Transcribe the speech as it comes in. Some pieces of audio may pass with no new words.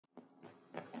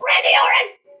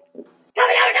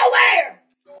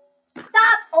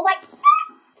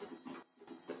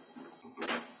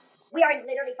are in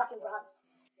literally fucking bronze.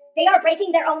 They are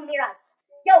breaking their own mirrors.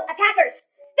 Yo, attackers!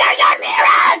 They're your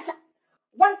mirrors!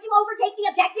 Once you overtake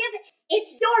the objective,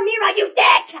 it's your mirror, you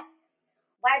dick!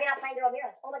 Why are they not playing their own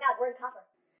mirrors? Oh my god, we're in copper.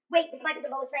 Wait, this might be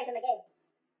the lowest rank in the game.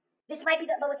 This might be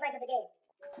the lowest rank of the game.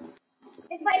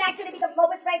 This might actually be the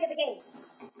lowest rank of the game.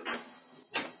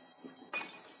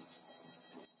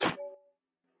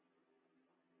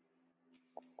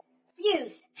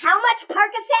 Fuse, how much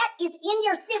Percocet is in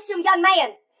your system, young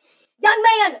man? Young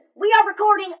man, we are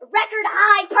recording record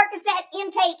high Percocet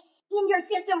intake in your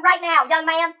system right now, young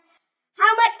man.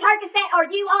 How much Percocet are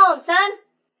you on, son?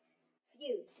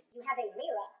 Fuse, you have a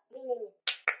mirror, meaning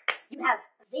you have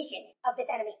vision of this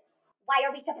enemy. Why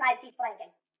are we surprised he's flanking?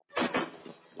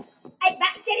 Hey,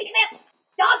 back city clip!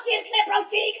 Dog shit clip, bro,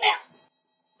 city clip!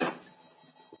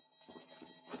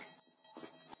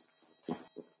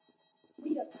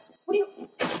 What do you...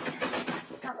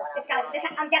 Copper, it's got it.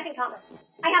 I'm guessing copper.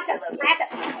 I have to... What the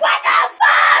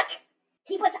fuck?!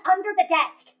 He was under the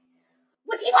desk.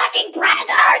 Was he watching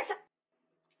Brothers?!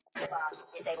 Confused.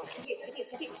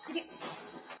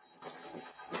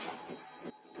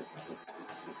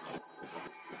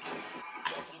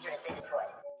 User has been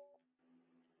destroyed.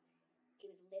 He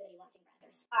was literally watching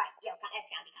Brothers. Alright, yo, that's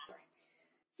gotta be copper.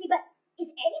 See, but is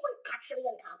anyone actually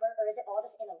in copper, or is it all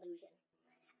just an illusion?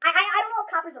 I don't know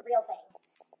if copper's a real thing.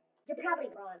 You're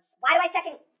probably bronze. Why do I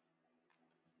second...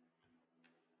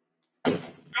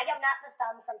 I am not the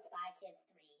thumb from Spy Kids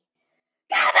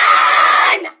 3. Come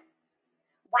on!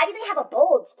 Why do they have a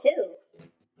bulge, too?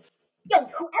 Yo,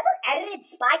 whoever edited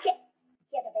Spy Kids...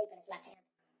 He has a vape in his left hand.